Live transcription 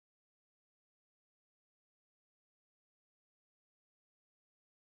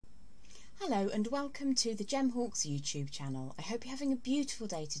Hello and welcome to the Gemhawks YouTube channel. I hope you're having a beautiful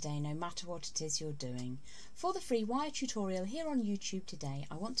day today no matter what it is you're doing. For the free wire tutorial here on YouTube today,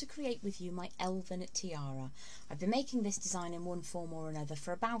 I want to create with you my Elven Tiara. I've been making this design in one form or another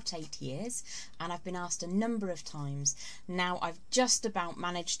for about 8 years and I've been asked a number of times. Now I've just about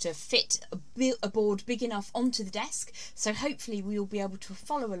managed to fit a board big enough onto the desk, so hopefully we will be able to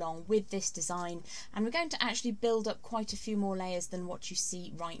follow along with this design, and we're going to actually build up quite a few more layers than what you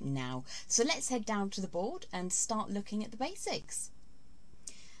see right now. So let's head down to the board and start looking at the basics.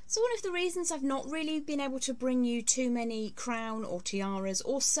 So one of the reasons I've not really been able to bring you too many crown or tiaras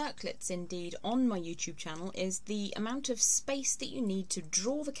or circlets indeed on my YouTube channel is the amount of space that you need to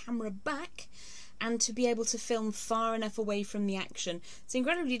draw the camera back and to be able to film far enough away from the action. It's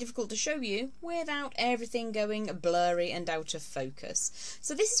incredibly difficult to show you without everything going blurry and out of focus.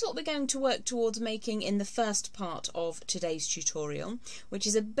 So this is what we're going to work towards making in the first part of today's tutorial, which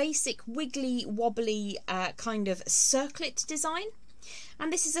is a basic wiggly wobbly kind of circlet design.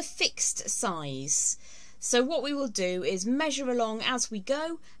 And this is a fixed size. So what we will do is measure along as we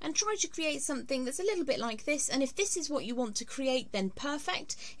go and try to create something that's a little bit like this, and if this is what you want to create, then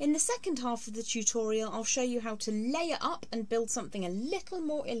perfect. In the second half of the tutorial I'll show you how to layer up and build something a little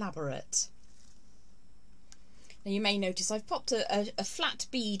more elaborate. Now you may notice I've popped a flat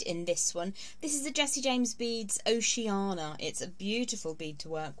bead in this one. This is the Jessie James Beads Oceana. It's a beautiful bead to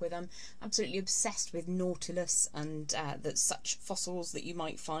work with. I'm absolutely obsessed with nautilus and such fossils that you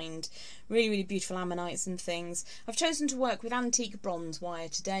might find. Really beautiful ammonites and things. I've chosen to work with antique bronze wire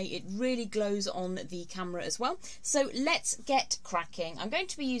today. It really glows on the camera as well. So let's get cracking. I'm going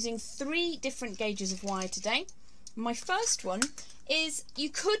to be using 3 different gauges of wire today. My first one is, you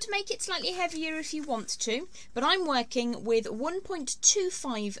could make it slightly heavier if you want to, but I'm working with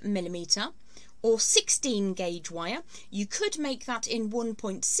 1.25mm or 16 gauge wire. You could make that in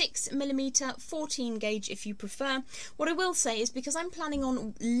 1.6mm, 14 gauge if you prefer. What I will say is, because I'm planning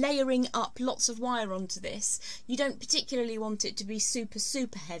on layering up lots of wire onto this, you don't particularly want it to be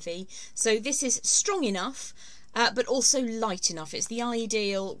super heavy, so this is strong enough but also light enough. It's the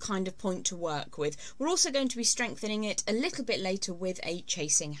ideal kind of point to work with. We're also going to be strengthening it a little bit later with a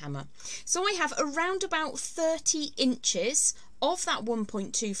chasing hammer. So I have around about 30 inches of that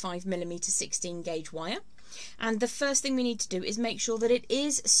 1.25mm 16 gauge wire, and the first thing we need to do is make sure that it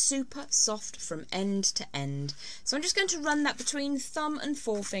is super soft from end to end. So I'm just going to run that between thumb and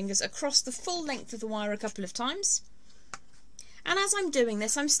forefingers across the full length of the wire a couple of times. And as I'm doing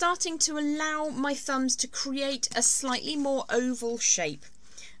this, I'm starting to allow my thumbs to create a slightly more oval shape.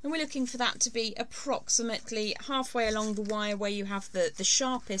 And we're looking for that to be approximately halfway along the wire where you have the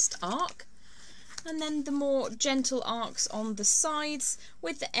sharpest arc, and then the more gentle arcs on the sides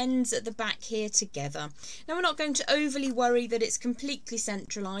with the ends at the back here together. Now we're not going to overly worry that it's completely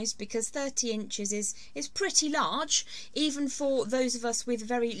centralised, because 30 inches is pretty large, even for those of us with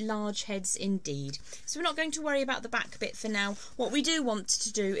very large heads indeed. So we're not going to worry about the back bit for now. What we do want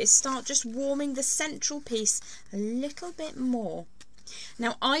to do is start just warming the central piece a little bit more.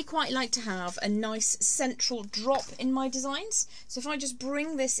 Now I quite like to have a nice central drop in my designs, so if I just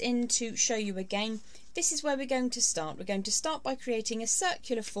bring this in to show you again, this is where we're going to start. We're going to start by creating a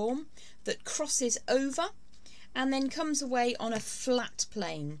circular form that crosses over and then comes away on a flat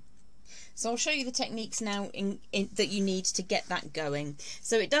plane. So I'll show you the techniques now that you need to get that going.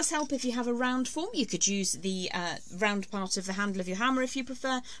 So it does help if you have a round form. You could use the round part of the handle of your hammer if you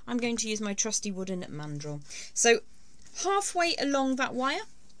prefer. I'm going to use my trusty wooden mandrel. So halfway along that wire,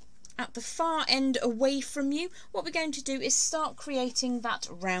 at the far end away from you, what we're going to do is start creating that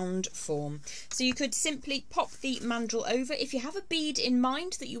round form. So you could simply pop the mandrel over. If you have a bead in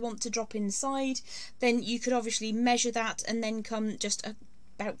mind that you want to drop inside, then you could obviously measure that and then come just about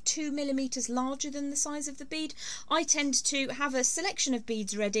 2mm larger than the size of the bead. I tend to have a selection of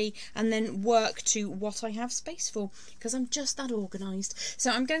beads ready and then work to what I have space for, because I'm just that organised.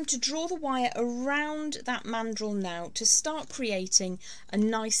 So I'm going to draw the wire around that mandrel now to start creating a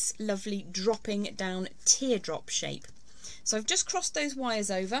nice lovely dropping down teardrop shape. So I've just crossed those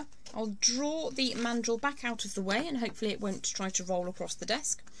wires over. I'll draw the mandrel back out of the way and hopefully it won't try to roll across the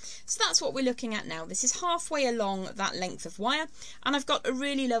desk. So that's what we're looking at now. This is halfway along that length of wire and I've got a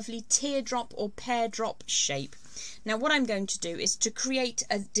really lovely teardrop or pear drop shape. Now what I'm going to do is to create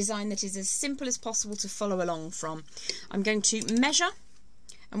a design that is as simple as possible to follow along from. I'm going to measure.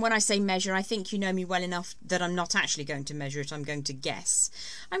 And when I say measure, I think you know me well enough that I'm not actually going to measure it, I'm going to guess.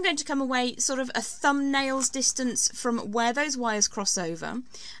 I'm going to come away sort of a thumbnail's distance from where those wires cross over, and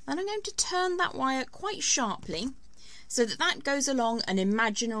I'm going to turn that wire quite sharply so that that goes along an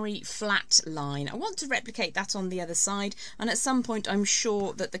imaginary flat line. I want to replicate that on the other side, and at some point I'm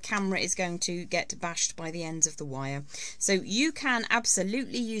sure that the camera is going to get bashed by the ends of the wire. So you can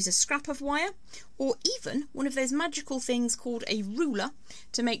absolutely use a scrap of wire, or even one of those magical things called a ruler,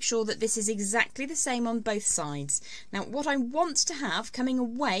 to make sure that this is exactly the same on both sides. Now what I want to have coming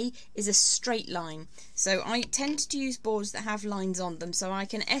away is a straight line. So I tend to use boards that have lines on them so I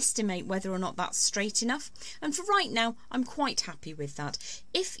can estimate whether or not that's straight enough, and for right now I'm quite happy with that.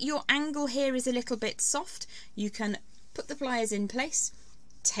 If your angle here is a little bit soft, you can put the pliers in place,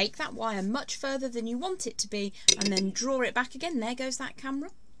 take that wire much further than you want it to be, and then draw it back again. There goes that camera.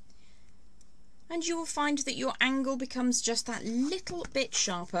 And you will find that your angle becomes just that little bit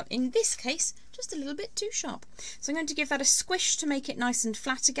sharper. In this case, just a little bit too sharp. So I'm going to give that a squish to make it nice and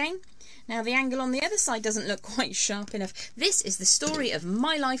flat again. Now the angle on the other side doesn't look quite sharp enough. This is the story of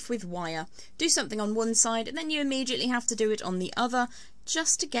my life with wire. Do something on one side and then you immediately have to do it on the other,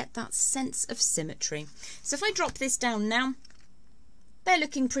 just to get that sense of symmetry. So if I drop this down now, they're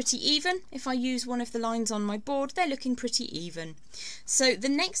looking pretty even. If I use one of the lines on my board, they're looking pretty even. So the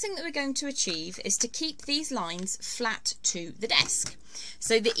next thing that we're going to achieve is to keep these lines flat to the desk.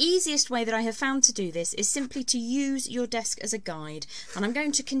 So the easiest way that I have found to do this is simply to use your desk as a guide, and I'm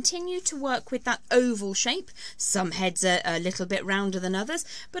going to continue to work with that oval shape. Some heads are a little bit rounder than others,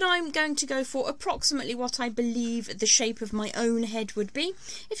 but I'm going to go for approximately what I believe the shape of my own head would be.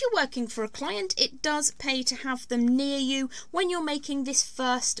 If you're working for a client, it does pay to have them near you when you're making this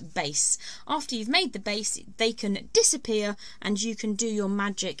first base. After you've made the base, they can disappear and you can do your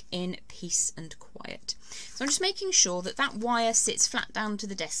magic in peace and quiet. So I'm just making sure that that wire sits flat down to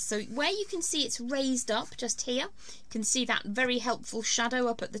the desk. So where you can see it's raised up, just here, you can see that very helpful shadow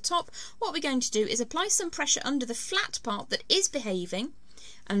up at the top. What we're going to do is apply some pressure under the flat part that is behaving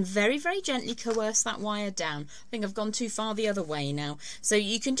and very, very gently coerce that wire down. I think I've gone too far the other way now. So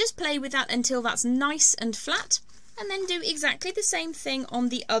you can just play with that until that's nice and flat, and then do exactly the same thing on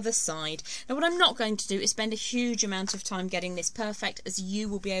the other side. Now what I'm not going to do is spend a huge amount of time getting this perfect, as you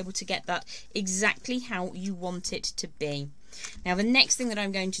will be able to get that exactly how you want it to be. Now the next thing that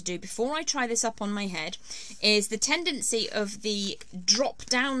I'm going to do before I try this up on my head is, the tendency of the drop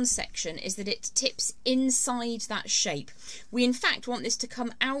down section is that it tips inside that shape. We in fact want this to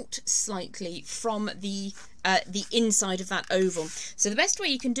come out slightly from the inside of that oval. So the best way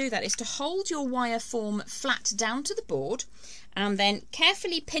you can do that is to hold your wire form flat down to the board and then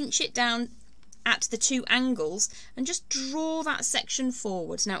carefully pinch it down at the two angles and just draw that section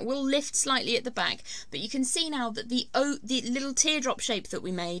forwards. Now it will lift slightly at the back, but you can see now that the little teardrop shape that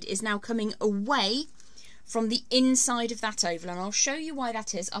we made is now coming away from the inside of that oval, and I'll show you why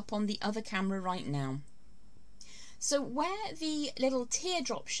that is up on the other camera right now. So where the little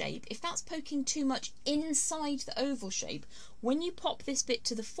teardrop shape, if that's poking too much inside the oval shape, when you pop this bit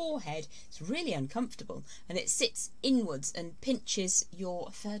to the forehead, it's really uncomfortable and it sits inwards and pinches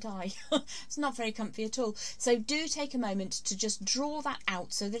your third eye. It's not very comfy at all. So do take a moment to just draw that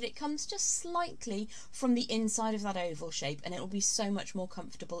out so that it comes just slightly from the inside of that oval shape, and it will be so much more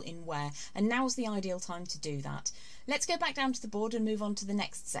comfortable in wear. And now's the ideal time to do that. Let's go back down to the board and move on to the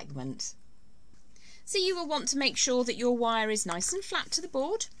next segment. So you will want to make sure that your wire is nice and flat to the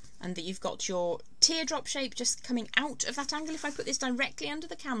board and that you've got your teardrop shape just coming out of that angle. If I put this directly under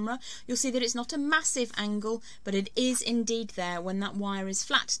the camera, you'll see that it's not a massive angle, but it is indeed there when that wire is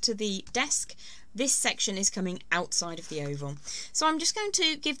flat to the desk. This section is coming outside of the oval. So I'm just going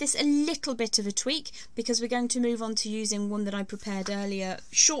to give this a little bit of a tweak because we're going to move on to using one that I prepared earlier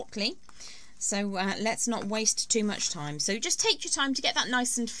shortly. So let's not waste too much time. So just take your time to get that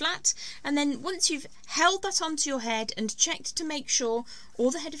nice and flat, and then once you've held that onto your head and checked to make sure,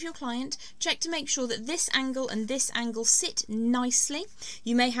 or the head of your client, check to make sure that this angle and this angle sit nicely.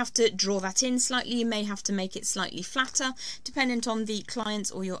 You may have to draw that in slightly, you may have to make it slightly flatter, dependent on the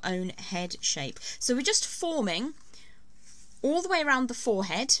client's or your own head shape. So we're just forming all the way around the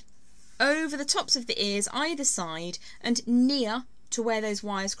forehead, over the tops of the ears either side, and near to where those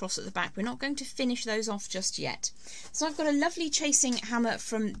wires cross at the back. We're not going to finish those off just yet. So I've got a lovely chasing hammer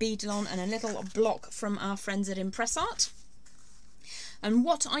from Beadalon and a little block from our friends at Impress Art. And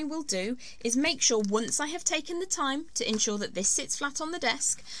what I will do is make sure, once I have taken the time to ensure that this sits flat on the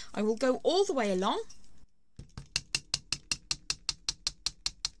desk, I will go all the way along.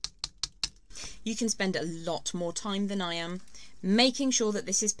 You can spend a lot more time than I am making sure that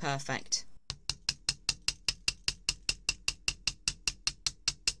this is perfect.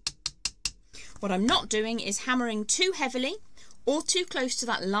 What I'm not doing is hammering too heavily or too close to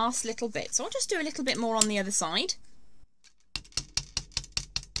that last little bit. So I'll just do a little bit more on the other side.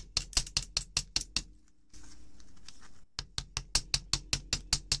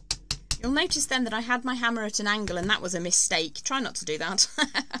 You'll notice then that I had my hammer at an angle and that was a mistake. Try not to do that.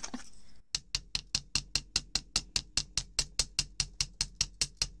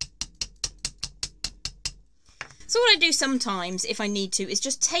 So what I do sometimes, if I need to, is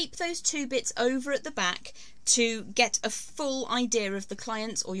just tape those two bits over at the back to get a full idea of the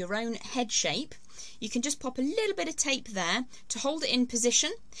client's or your own head shape. You can just pop a little bit of tape there to hold it in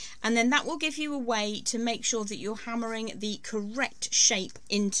position, and then that will give you a way to make sure that you're hammering the correct shape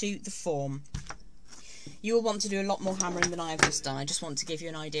into the form. You will want to do a lot more hammering than I have just done. I just want to give you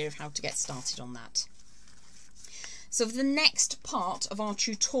an idea of how to get started on that. So for the next part of our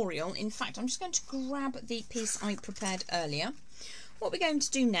tutorial, in fact, I'm just going to grab the piece I prepared earlier. What we're going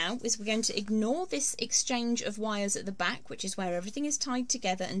to do now is we're going to ignore this exchange of wires at the back, which is where everything is tied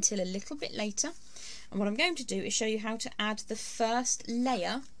together, until a little bit later. And what I'm going to do is show you how to add the first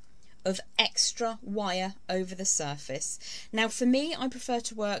layer of extra wire over the surface. Now for me, I prefer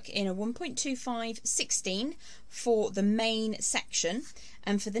to work in a 1.25/16 for the main section,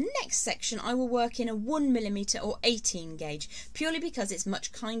 and for the next section I will work in a 1mm or 18 gauge, purely because it's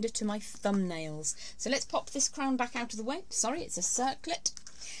much kinder to my thumbnails. So let's pop this crown back out of the way. Sorry, it's a circlet.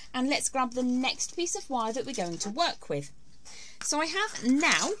 And let's grab the next piece of wire that we're going to work with. So I have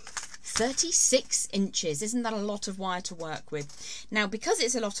now 36 inches. Isn't that a lot of wire to work with? Now, because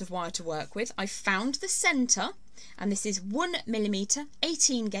it's a lot of wire to work with, I found the centre, and this is 1mm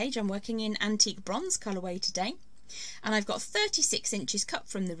 18 gauge. I'm working in antique bronze colourway today, and I've got 36 inches cut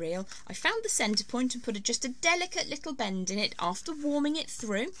from the reel. I found the centre point and put just a delicate little bend in it after warming it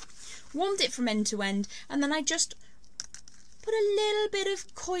through, warmed it from end to end, and then I just put a little bit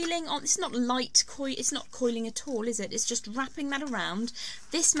of coiling on. It's not light coil, it's not coiling at all, is it? It's just wrapping that around.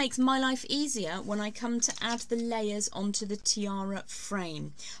 This makes my life easier when I come to add the layers onto the tiara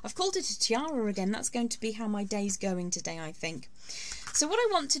frame. I've called it a tiara again. That's going to be how my day's going today, I think. So what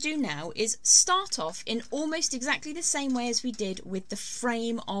I want to do now is start off in almost exactly the same way as we did with the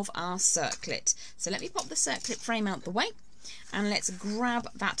frame of our circlet. So let me pop the circlet frame out the way, and let's grab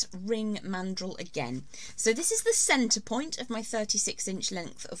that ring mandrel again. So this is the centre point of my 36-inch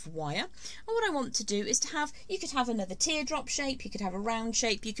length of wire, and what I want to do is to have, you could have another teardrop shape, you could have a round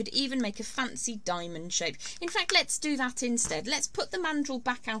shape, you could even make a fancy diamond shape. In fact, let's do that instead. Let's put the mandrel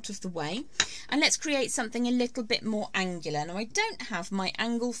back out of the way and let's create something a little bit more angular. Now I don't have my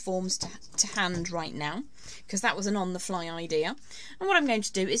angle forms to hand right now, because that was an on-the-fly idea, and what I'm going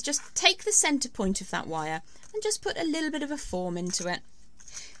to do is just take the centre point of that wire and just put a little bit of a form into it.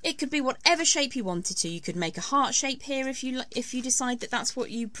 It could be whatever shape you wanted to. You could make a heart shape here if you decide that that's what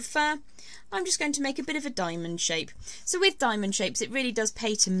you prefer. I'm just going to make a bit of a diamond shape. So with diamond shapes, it really does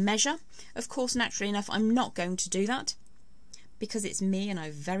pay to measure. Of course, naturally enough, I'm not going to do that because it's me and I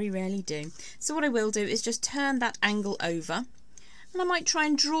very rarely do. So what I will do is just turn that angle over, and I might try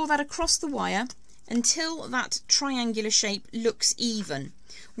and draw that across the wire until that triangular shape looks even.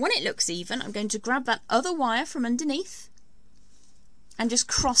 When it looks even, I'm going to grab that other wire from underneath and just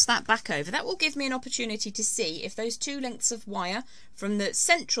cross that back over. That will give me an opportunity to see if those two lengths of wire from the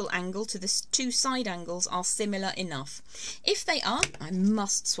central angle to the two side angles are similar enough. If they are, I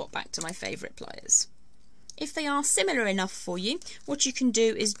must swap back to my favourite pliers. If they are similar enough for you, what you can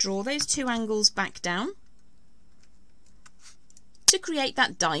do is draw those two angles back down to create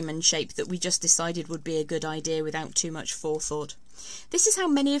that diamond shape that we just decided would be a good idea without too much forethought. This is how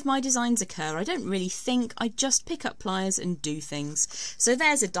many of my designs occur. I don't really think, I just pick up pliers and do things. So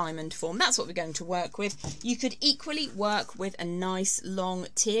there's a diamond form. That's what we're going to work with. You could equally work with a nice long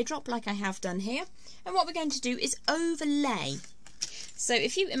teardrop like I have done here. And what we're going to do is overlay. So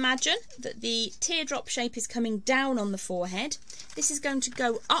if you imagine that the teardrop shape is coming down on the forehead, this is going to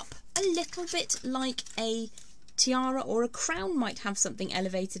go up a little bit like a tiara or a crown might have something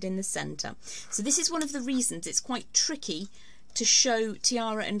elevated in the centre. So this is one of the reasons it's quite tricky to show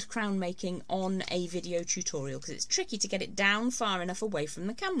tiara and crown making on a video tutorial, because it's tricky to get it down far enough away from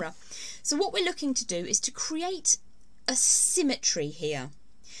the camera. So what we're looking to do is to create a symmetry here.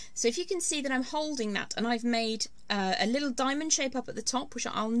 So if you can see that I'm holding that and I've made a little diamond shape up at the top, which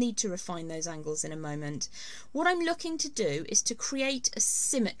I'll need to refine those angles in a moment. What I'm looking to do is to create a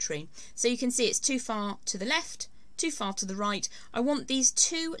symmetry. So you can see it's too far to the left, too far to the right. I want these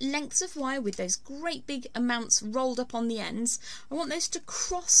two lengths of wire with those great big amounts rolled up on the ends. I want those to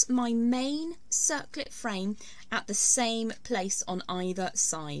cross my main circlet frame at the same place on either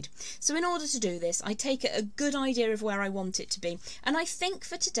side. So in order to do this, I take a good idea of where I want it to be, and I think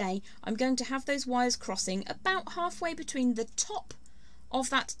for today I'm going to have those wires crossing about halfway between the top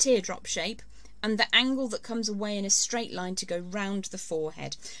of that teardrop shape and the angle that comes away in a straight line to go round the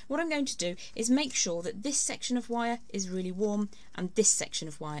forehead. What I'm going to do is make sure that this section of wire is really warm and this section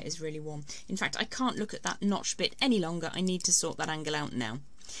of wire is really warm. In fact, I can't look at that notch bit any longer. I need to sort that angle out now.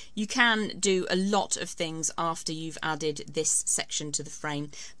 You can do a lot of things after you've added this section to the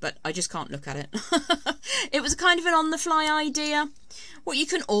frame, but I just can't look at it. It was kind of an on-the-fly idea. What you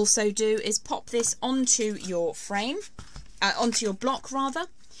can also do is pop this onto your frame, onto your block rather,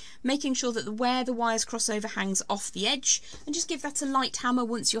 making sure that where the wires cross over hangs off the edge, and just give that a light hammer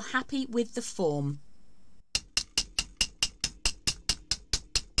once you're happy with the form.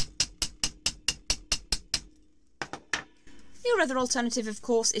 Your other alternative, of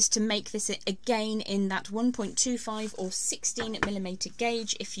course, is to make this again in that 1.25 or 16mm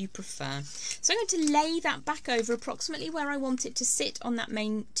gauge if you prefer. So I'm going to lay that back over approximately where I want it to sit on that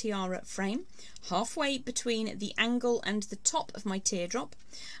main tiara frame, halfway between the angle and the top of my teardrop.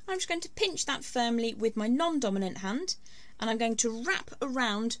 I'm just going to pinch that firmly with my non-dominant hand, and I'm going to wrap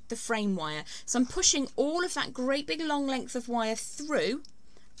around the frame wire. So I'm pushing all of that great big long length of wire through,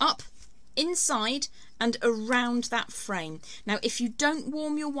 up, inside and around that frame. Now if you don't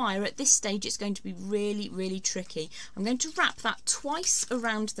warm your wire at this stage, it's going to be really tricky. I'm going to wrap that twice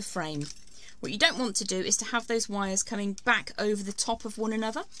around the frame. What you don't want to do is to have those wires coming back over the top of one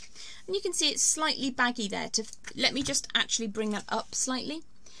another, and you can see it's slightly baggy there. Let me just actually bring that up slightly.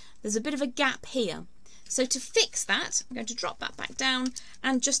 There's a bit of a gap here, so to fix that I'm going to drop that back down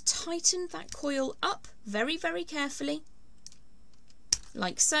and just tighten that coil up very carefully,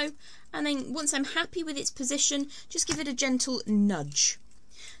 like so. And then once I'm happy with its position, just give it a gentle nudge.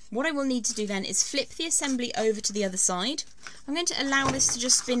 What I will need to do then is flip the assembly over to the other side. I'm going to allow this to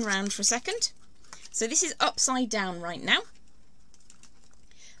just spin round for a second. So this is upside down right now.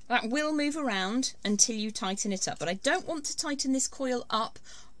 That will move around until you tighten it up, but I don't want to tighten this coil up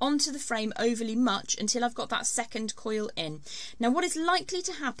onto the frame overly much until I've got that second coil in. Now what is likely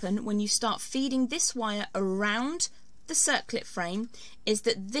to happen when you start feeding this wire around the circlet frame is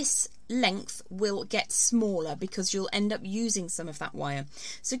that this length will get smaller because you'll end up using some of that wire.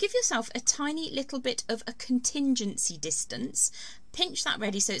 So give yourself a tiny little bit of a contingency distance. Pinch that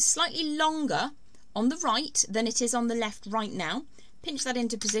ready so it's slightly longer on the right than it is on the left right now. Pinch that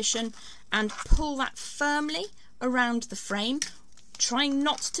into position and pull that firmly around the frame, trying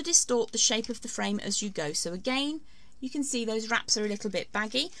not to distort the shape of the frame as you go. So again, you can see those wraps are a little bit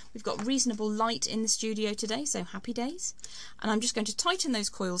baggy. We've got reasonable light in the studio today, so happy days. And I'm just going to tighten those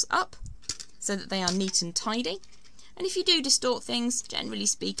coils up so that they are neat and tidy. And if you do distort things, generally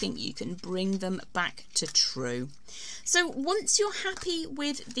speaking, you can bring them back to true. So once you're happy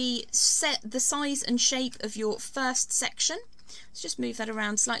with the size and shape of your first section, let's just move that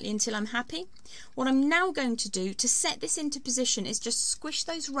around slightly until I'm happy. What I'm now going to do to set this into position is just squish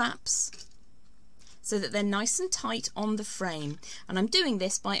those wraps so that they're nice and tight on the frame. And I'm doing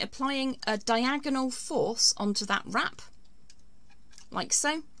this by applying a diagonal force onto that wrap, like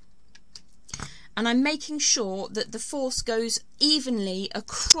so. And I'm making sure that the force goes evenly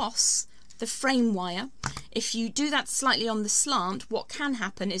across the frame wire. If you do that slightly on the slant, what can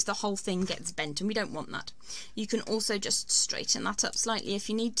happen is the whole thing gets bent, and we don't want that. You can also just straighten that up slightly if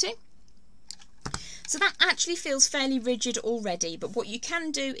you need to. So that actually feels fairly rigid already, but what you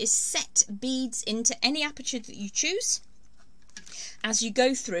can do is set beads into any aperture that you choose as you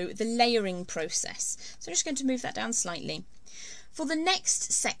go through the layering process. So I'm just going to move that down slightly. For the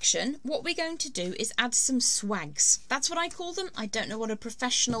next section, what we're going to do is add some swags. That's what I call them. I don't know what a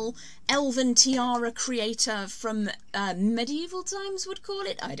professional elven tiara creator from medieval times would call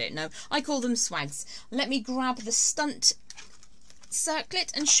it. I don't know. I call them swags. Let me grab the stunt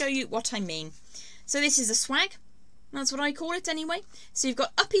circlet and show you what I mean. So this is a swag. That's what I call it anyway. So you've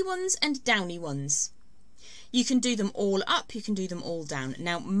got uppy ones and downy ones. You can do them all up, you can do them all down.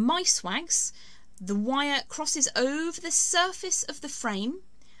 Now my swags, the wire crosses over the surface of the frame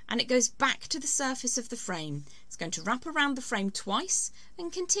and it goes back to the surface of the frame. It's going to wrap around the frame twice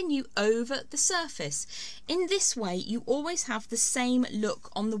and continue over the surface. In this way, you always have the same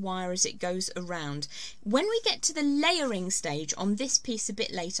look on the wire as it goes around. When we get to the layering stage on this piece a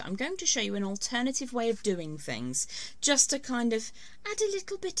bit later, I'm going to show you an alternative way of doing things, just to kind of add a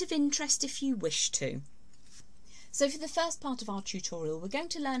little bit of interest if you wish to. So for the first part of our tutorial, we're going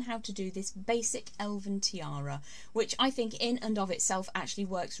to learn how to do this basic elven tiara, which I think in and of itself actually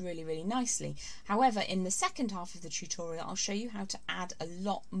works really nicely. However, in the second half of the tutorial, I'll show you how to add a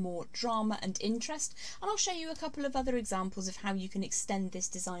lot more drama and interest, and I'll show you a couple of other examples of how you can extend this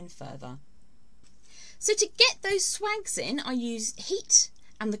design further. So to get those swags in, I use heat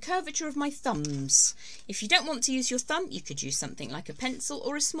and the curvature of my thumbs. If you don't want to use your thumb, you could use something like a pencil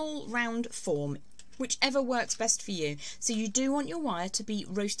or a small round form, whichever works best for you. So you do want your wire to be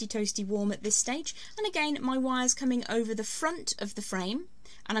roasty toasty warm at this stage. And again, my wire's coming over the front of the frame,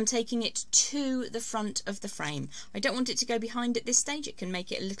 and I'm taking it to the front of the frame. I don't want it to go behind at this stage. It can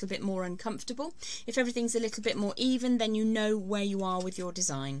make it a little bit more uncomfortable. If everything's a little bit more even, then you know where you are with your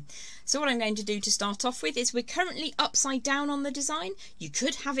design. So what I'm going to do to start off with is we're currently upside down on the design. You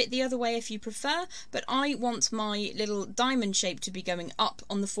could have it the other way if you prefer, but I want my little diamond shape to be going up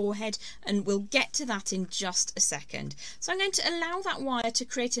on the forehead, and we'll get to that in just a second. So I'm going to allow that wire to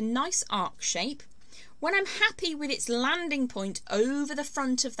create a nice arc shape. When I'm happy with its landing point over the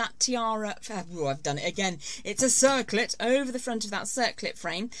front of that tiara, oh, I've done it again, it's a circlet, over the front of that circlet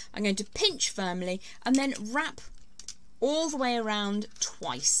frame, I'm going to pinch firmly and then wrap all the way around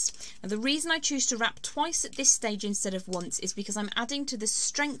twice. And the reason I choose to wrap twice at this stage instead of once is because I'm adding to the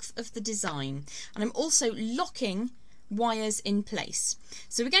strength of the design, and I'm also locking wires in place.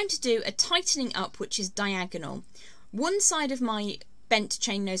 So we're going to do a tightening up, which is diagonal. One side of my bent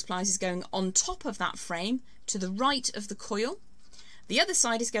chain nose pliers is going on top of that frame to the right of the coil. The other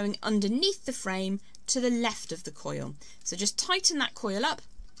side is going underneath the frame to the left of the coil. So just tighten that coil up.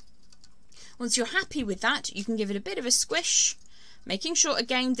 Once you're happy with that, you can give it a bit of a squish, making sure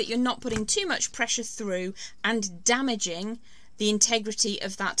again that you're not putting too much pressure through and damaging the integrity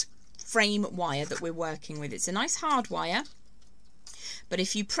of that frame wire that we're working with. It's a nice hard wire, but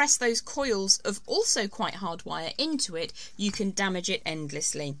if you press those coils of also quite hard wire into it, you can damage it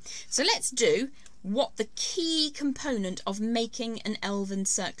endlessly. So let's do what the key component of making an elven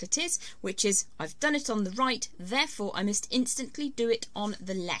circlet is, which is I've done it on the right, therefore I must instantly do it on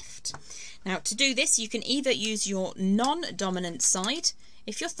the left. Now to do this, you can either use your non-dominant side.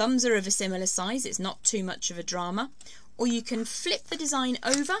 If your thumbs are of a similar size, it's not too much of a drama, or you can flip the design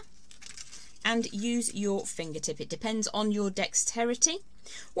over and use your fingertip. It depends on your dexterity.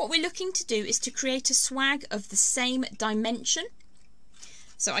 What we're looking to do is to create a swag of the same dimension.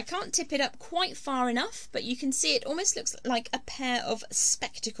 So I can't tip it up quite far enough, but you can see it almost looks like a pair of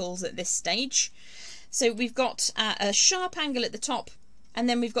spectacles at this stage. So we've got a sharp angle at the top, and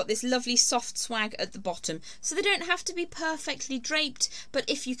then we've got this lovely soft swag at the bottom. So they don't have to be perfectly draped, but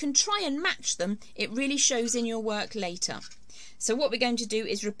if you can try and match them, it really shows in your work later. So what we're going to do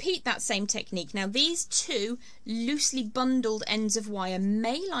is repeat that same technique. Now these two loosely bundled ends of wire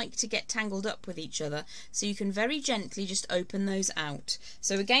may like to get tangled up with each other, so you can very gently just open those out.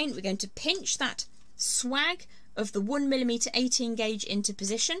 So again, we're going to pinch that swag of the 1mm 18 gauge into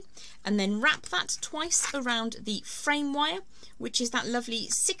position, and then wrap that twice around the frame wire, which is that lovely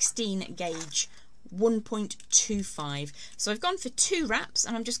 16 gauge 1.25. So I've gone for 2 wraps,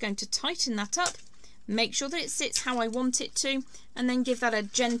 and I'm just going to tighten that up, make sure that it sits how I want it to, and then give that a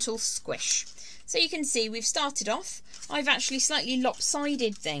gentle squish. So you can see we've started off, I've actually slightly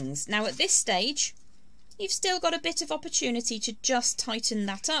lopsided things. Now at this stage, you've still got a bit of opportunity to just tighten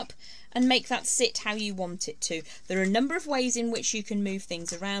that up and make that sit how you want it to. There are a number of ways in which you can move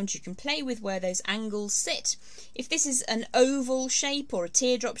things around. You can play with where those angles sit. If this is an oval shape or a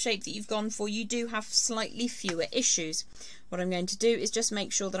teardrop shape that you've gone for, you do have slightly fewer issues. What I'm going to do is just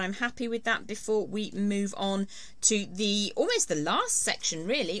make sure that I'm happy with that before we move on to the almost the last section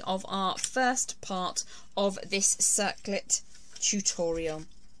really of our first part of this circlet tutorial.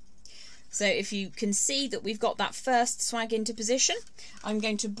 So if you can see that we've got that first swag into position, I'm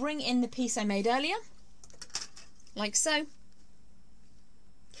going to bring in the piece I made earlier, like so.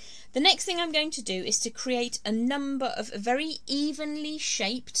 The next thing I'm going to do is to create a number of very evenly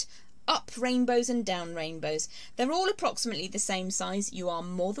shaped up rainbows and down rainbows. They're all approximately the same size. You are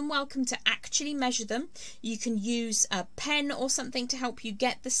more than welcome to actually measure them. You can use a pen or something to help you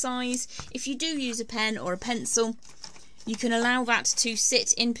get the size. If you do use a pen or a pencil, you can allow that to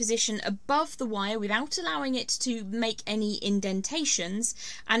sit in position above the wire without allowing it to make any indentations,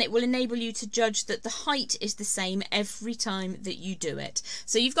 and it will enable you to judge that the height is the same every time that you do it.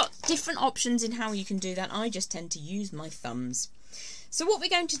 So you've got different options in how you can do that. I just tend to use my thumbs. So what we're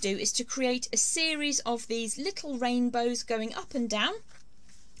going to do is to create a series of these little rainbows going up and down,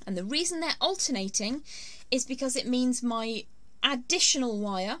 and the reason they're alternating is because it means my additional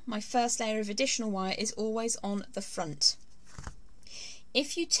wire, my first layer of additional wire, is always on the front.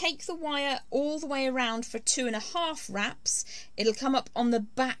 If you take the wire all the way around for 2.5 wraps, it'll come up on the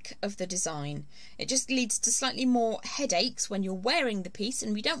back of the design. It just leads to slightly more headaches when you're wearing the piece,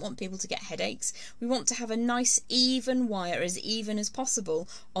 and we don't want people to get headaches. We want to have a nice even wire, as even as possible,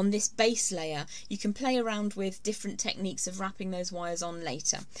 on this base layer. You can play around with different techniques of wrapping those wires on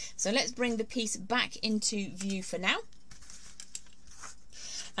later. So let's bring the piece back into view for now.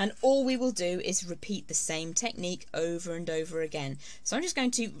 and all we will do is repeat the same technique over and over again. So I'm just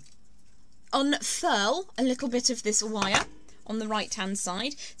going to unfurl a little bit of this wire on the right hand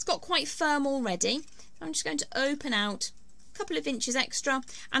side. It's got quite firm already. I'm just going to open out a couple of inches extra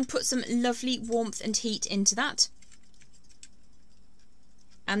and put some lovely warmth and heat into that.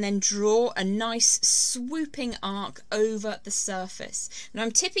 And then draw a nice swooping arc over the surface. Now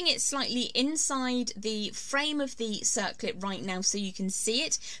I'm tipping it slightly inside the frame of the circlet right now so you can see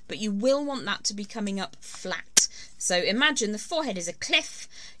it, but you will want that to be coming up flat. So imagine the forehead is a cliff.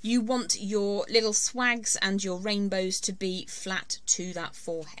 You want your little swags and your rainbows to be flat to that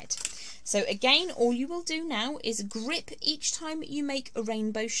forehead. So again, all you will do now is grip each time you make a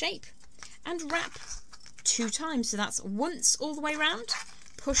rainbow shape and wrap 2 times. So that's once all the way around,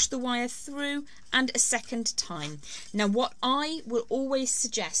 push the wire through, and a second time. Now what I will always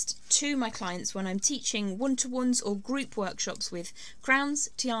suggest to my clients when I'm teaching one-to-ones or group workshops with crowns,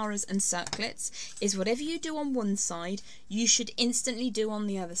 tiaras and circlets is whatever you do on one side, you should instantly do on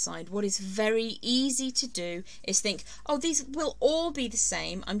the other side. What is very easy to do is think, oh, these will all be the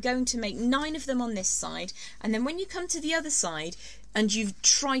same. I'm going to make 9 of them on this side, and then when you come to the other side, and you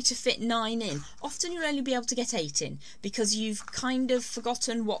try to fit 9 in, often you'll only be able to get 8 in because you've kind of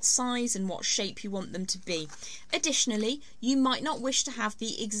forgotten what size and what shape you want them to be. Additionally, you might not wish to have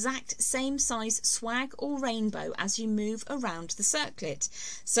the exact same size swag or rainbow as you move around the circlet.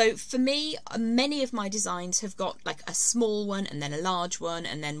 So for me, many of my designs have got like a small one and then a large one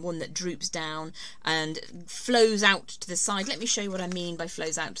and then one that droops down and flows out to the side. Let me show you what I mean by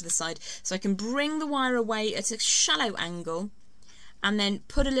flows out to the side. So I can bring the wire away at a shallow angle and then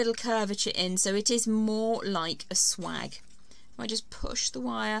put a little curvature in so it is more like a swag. I just push the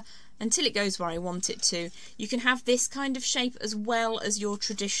wire until it goes where I want it to. You can have this kind of shape as well as your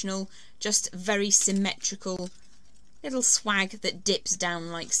traditional, just very symmetrical little swag that dips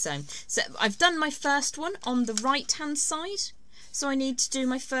down like so. So I've done my first one on the right hand side, so I need to do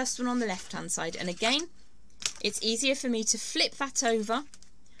my first one on the left hand side. And again, it's easier for me to flip that over.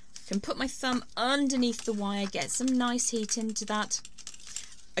 I can put my thumb underneath the wire, get some nice heat into that.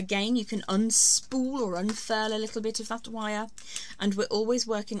 Again, you can unspool or unfurl a little bit of that wire, and we're always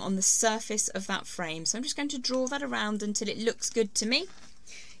working on the surface of that frame. So I'm just going to draw that around until it looks good to me.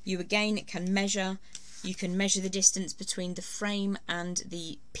 You again can measure. You can measure the distance between the frame and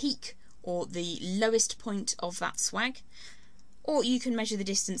the peak or the lowest point of that swag, or you can measure the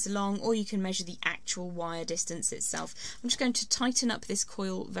distance along, or you can measure the actual wire distance itself. I'm just going to tighten up this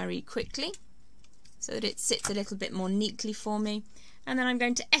coil very quickly so that it sits a little bit more neatly for me. And then I'm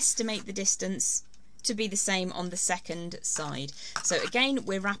going to estimate the distance to be the same on the second side. So again,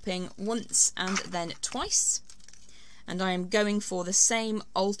 we're wrapping once and then twice, and I am going for the same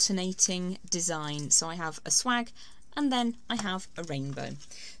alternating design. So I have a swag and then I have a rainbow.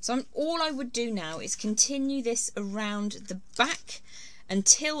 So all I would do now is continue this around the back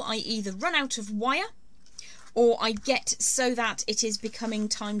until I either run out of wire or I get so that it is becoming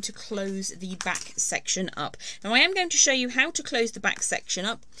time to close the back section up. Now I am going to show you how to close the back section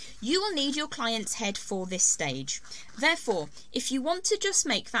up. You will need your client's head for this stage. Therefore, if you want to just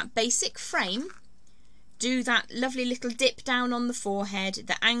make that basic frame, do that lovely little dip down on the forehead,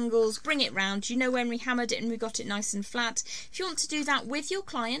 the angles, bring it round. You know when we hammered it and we got it nice and flat. If you want to do that with your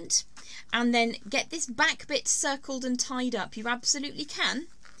client and then get this back bit circled and tied up, you absolutely can.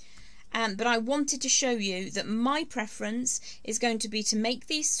 But I wanted to show you that my preference is going to be to make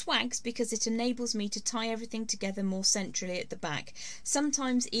these swags because it enables me to tie everything together more centrally at the back.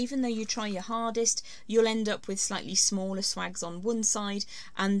 Sometimes, even though you try your hardest, you'll end up with slightly smaller swags on one side,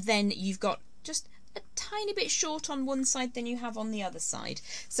 and then you've got just a tiny bit short on one side than you have on the other side.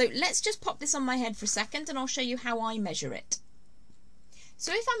 So let's just pop this on my head for a second and I'll show you how I measure it.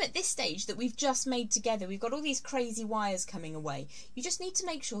 So if I'm at this stage that we've just made together, we've got all these crazy wires coming away, you just need to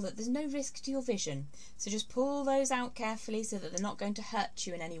make sure that there's no risk to your vision. So just pull those out carefully so that they're not going to hurt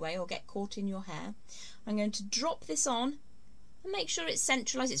you in any way or get caught in your hair. I'm going to drop this on and make sure it's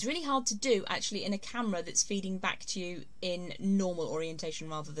centralised. It's really hard to do actually in a camera that's feeding back to you in normal orientation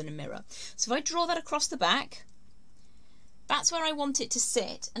rather than a mirror. So if I draw that across the back, that's where I want it to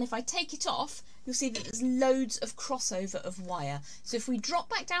sit, and if I take it off, you'll see that there's loads of crossover of wire. So if we drop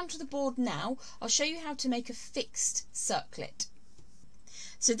back down to the board now, I'll show you how to make a fixed circlet.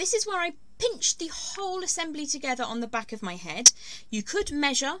 So this is where I pinched the whole assembly together on the back of my head. You could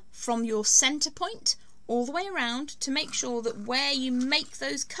measure from your centre point all the way around to make sure that where you make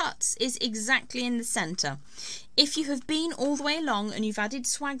those cuts is exactly in the centre. If you have been all the way along and you've added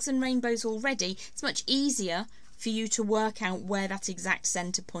swags and rainbows already, it's much easier for you to work out where that exact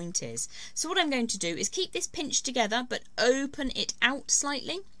centre point is. So what I'm going to do is keep this pinched together but open it out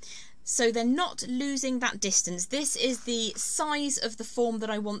slightly, so they're not losing that distance. This is the size of the form that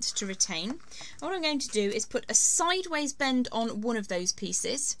I want to retain. And what I'm going to do is put a sideways bend on one of those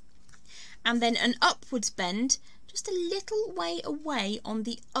pieces, and then an upwards bend just a little way away on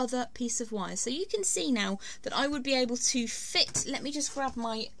the other piece of wire. So you can see now that I would be able to fit, let me just grab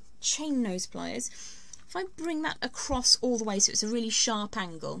my chain nose pliers. If I bring that across all the way so it's a really sharp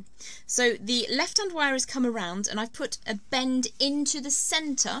angle. So the left hand wire has come around and I've put a bend into the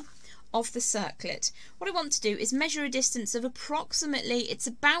centre of the circlet. What I want to do is measure a distance of approximately, it's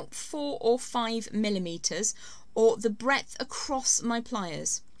about 4 or 5 millimeters, or the breadth across my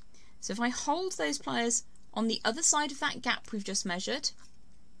pliers. So if I hold those pliers on the other side of that gap we've just measured,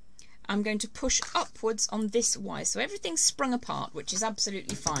 I'm going to push upwards on this wire. So everything's sprung apart, which is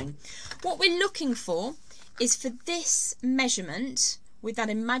absolutely fine. What we're looking for is for this measurement, with that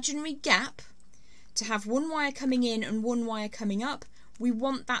imaginary gap, to have one wire coming in and one wire coming up. We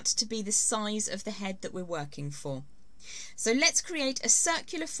want that to be the size of the head that we're working for. So let's create a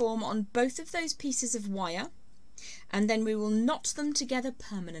circular form on both of those pieces of wire, and then we will knot them together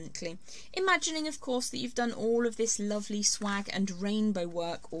permanently. Imagining, of course, that you've done all of this lovely swag and rainbow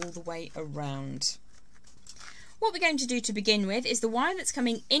work all the way around. What we're going to do to begin with is the wire that's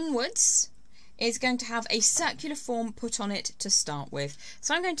coming inwards is going to have a circular form put on it to start with.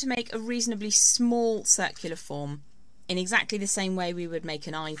 So I'm going to make a reasonably small circular form in exactly the same way we would make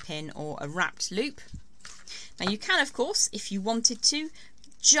an eye pin or a wrapped loop. Now you can, of course, if you wanted to,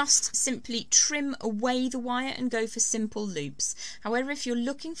 just simply trim away the wire and go for simple loops. However, if you're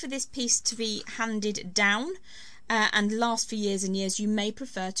looking for this piece to be handed down and last for years and years, you may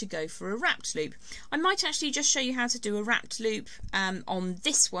prefer to go for a wrapped loop. I might actually just show you how to do a wrapped loop on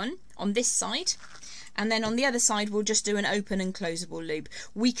this one, on this side. And then on the other side we'll just do an open and closable loop.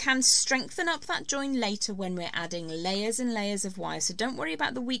 We can strengthen up that join later when we're adding layers and layers of wire, so don't worry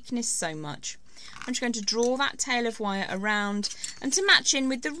about the weakness so much. I'm just going to draw that tail of wire around, and to match in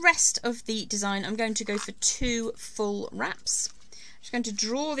with the rest of the design I'm going to go for 2 full wraps. I'm just going to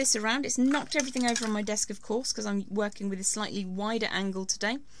draw this around. It's knocked everything over on my desk, of course, because I'm working with a slightly wider angle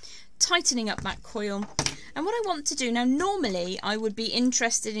today. Tightening up that coil. And what I want to do now, normally I would be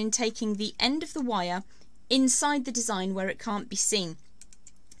interested in taking the end of the wire inside the design where it can't be seen.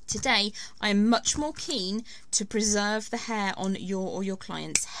 Today I am much more keen to preserve the hair on your or your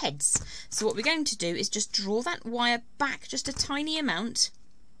client's heads. So what we're going to do is just draw that wire back just a tiny amount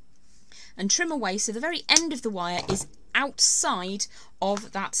and trim away so the very end of the wire is outside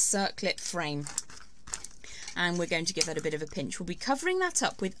of that circlet frame. And we're going to give that a bit of a pinch. We'll be covering that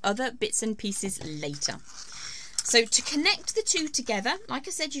up with other bits and pieces later. So to connect the two together, like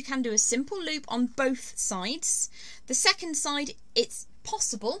I said, you can do a simple loop on both sides. The second side, it's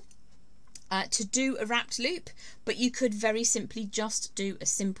possible to do a wrapped loop, but you could very simply just do a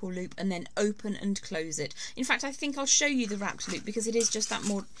simple loop and then open and close it. In fact, I think I'll show you the wrapped loop because it is just that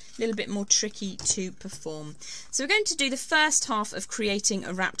little bit more tricky to perform. So we're going to do the first half of creating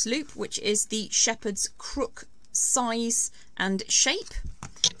a wrapped loop, which is the shepherd's crook size and shape.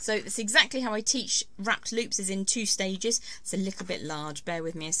 So that's exactly how I teach wrapped loops, is in 2 stages. It's a little bit large, bear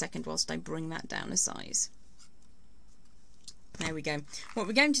with me a second whilst I bring that down a size. There we go. What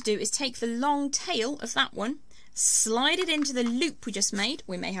we're going to do is take the long tail of that one, slide it into the loop we just made.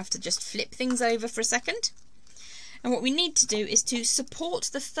 We may have to just flip things over for a second. And what we need to do is to support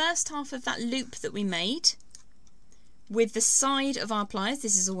the first half of that loop that we made with the side of our pliers.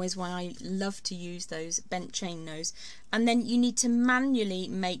 This is always why I love to use those bent chain nose. And then you need to manually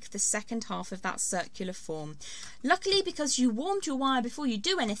make the second half of that circular form. Luckily, because you warmed your wire before you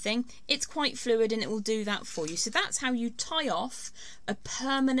do anything, it's quite fluid and it will do that for you. So that's how you tie off a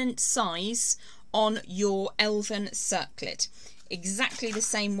permanent size on your Elven Circlet. Exactly the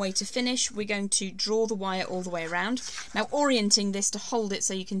same way to finish. We're going to draw the wire all the way around. Now, orienting this to hold it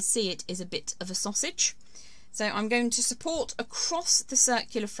so you can see it is a bit of a sausage. So I'm going to support across the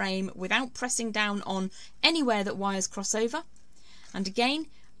circular frame without pressing down on anywhere that wires cross over. And again,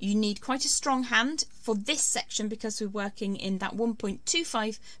 you need quite a strong hand for this section because we're working in that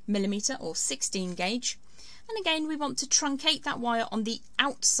 1.25mm or 16 gauge. And again, we want to truncate that wire on the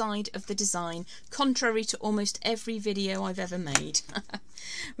outside of the design, contrary to almost every video I've ever made.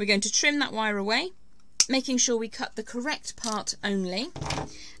 We're going to trim that wire away, making sure we cut the correct part only,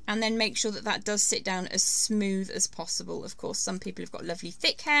 and then make sure that that does sit down as smooth as possible. Of course, some people have got lovely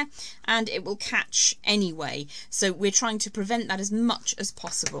thick hair and it will catch anyway, so we're trying to prevent that as much as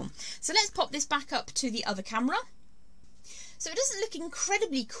possible. So let's pop this back up to the other camera. So it doesn't look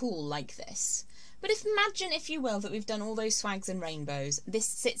incredibly cool like this, But imagine, if you will, that we've done all those swags and rainbows. This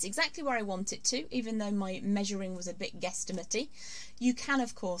sits exactly where I want it to, even though my measuring was a bit guesstimate-y. You can,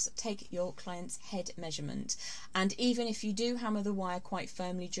 of course, take your client's head measurement. And even if you do hammer the wire quite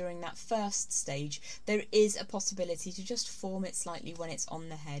firmly during that first stage, there is a possibility to just form it slightly when it's on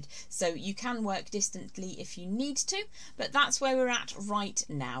the head. So you can work distantly if you need to, but that's where we're at right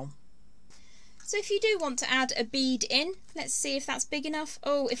now. So if you do want to add a bead in, let's see if that's big enough.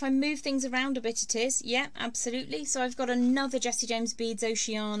 Oh, if I move things around a bit it is. Yeah, absolutely. So I've got another Jessie James Beads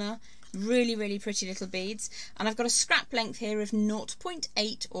Oceana. Really, really pretty little beads. And I've got a scrap length here of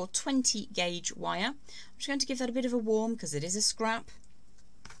 0.8 or 20 gauge wire. I'm just going to give that a bit of a warm because it is a scrap.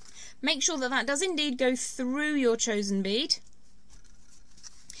 Make sure that that does indeed go through your chosen bead.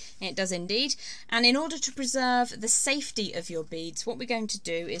 It does indeed. And in order to preserve the safety of your beads, what we're going to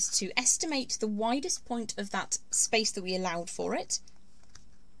do is to estimate the widest point of that space that we allowed for it.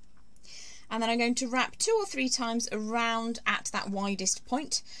 And then I'm going to wrap 2 or 3 times around at that widest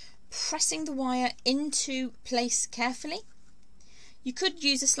point, pressing the wire into place carefully. You could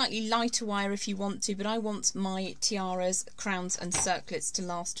use a slightly lighter wire if you want to, but I want my tiaras, crowns and circlets to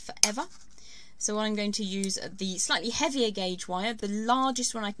last forever. So I'm going to use the slightly heavier gauge wire, the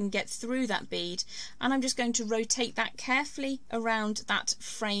largest one I can get through that bead, and I'm just going to rotate that carefully around that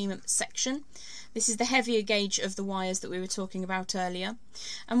frame section. This is the heavier gauge of the wires that we were talking about earlier.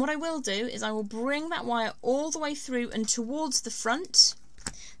 And what I will do is I will bring that wire all the way through and towards the front,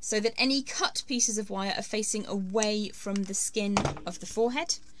 so that any cut pieces of wire are facing away from the skin of the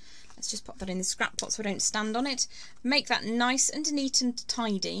forehead. Let's just pop that in the scrap pot so I don't stand on it. Make that nice and neat and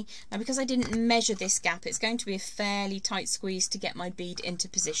tidy. Now, because I didn't measure this gap, it's going to be a fairly tight squeeze to get my bead into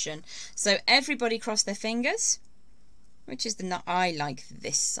position. So everybody cross their fingers. Which is the nut? I like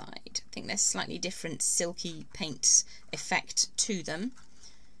this side. I think there's slightly different silky paint effect to them.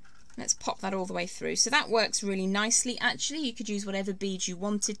 Let's pop that all the way through. So that works really nicely. Actually, you could use whatever beads you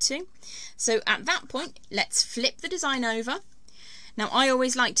wanted to. So at that point, let's flip the design over. Now, I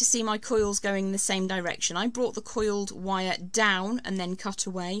always like to see my coils going in the same direction. I brought the coiled wire down and then cut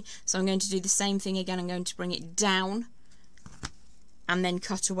away. So I'm going to do the same thing again. I'm going to bring it down and then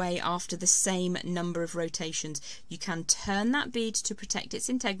cut away after the same number of rotations. You can turn that bead to protect its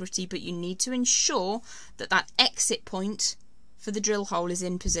integrity, but you need to ensure that that exit point for the drill hole is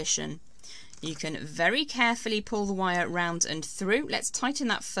in position. You can very carefully pull the wire round and through. Let's tighten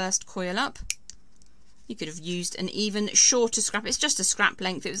that first coil up. You could have used an even shorter scrap. It's just a scrap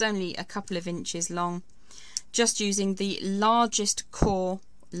length. It was only a couple of inches long. Just using the largest core,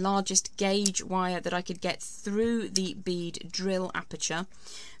 largest gauge wire that I could get through the bead drill aperture,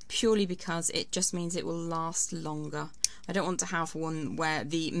 purely because it just means it will last longer. I don't want to have one where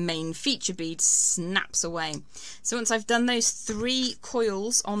the main feature bead snaps away. So once I've done those 3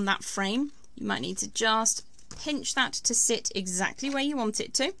 coils on that frame, you might need to just pinch that to sit exactly where you want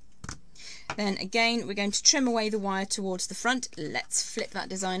it to. Then again, we're going to trim away the wire towards the front. Let's flip that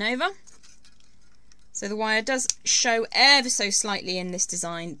design over. So the wire does show ever so slightly in this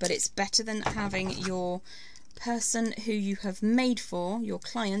design, but it's better than having your person who you have made for, your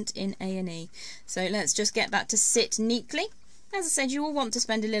client, in A&E. So let's just get that to sit neatly. As I said, you will want to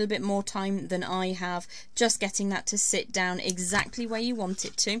spend a little bit more time than I have just getting that to sit down exactly where you want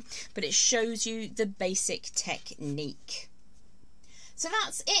it to, but it shows you the basic technique. So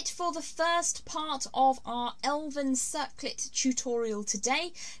that's it for the first part of our Elven Circlet tutorial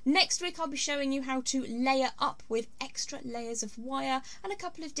today. Next week I'll be showing you how to layer up with extra layers of wire and a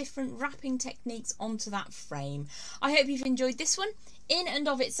couple of different wrapping techniques onto that frame. I hope you've enjoyed this one. In and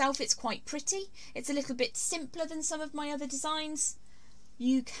of itself it's quite pretty. It's a little bit simpler than some of my other designs.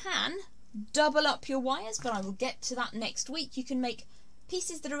 You can double up your wires, but I will get to that next week. You can make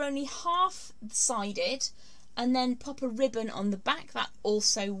pieces that are only half-sided and then pop a ribbon on the back. That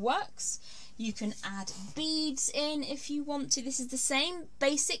also works. You can add beads in if you want to. This is the same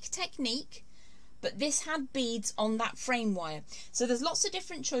basic technique, but this had beads on that frame wire. So there's lots of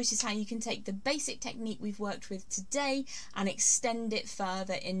different choices how you can take the basic technique we've worked with today and extend it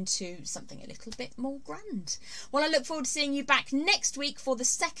further into something a little bit more grand. Well, I look forward to seeing you back next week for the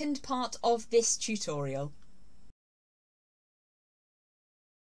second part of this tutorial.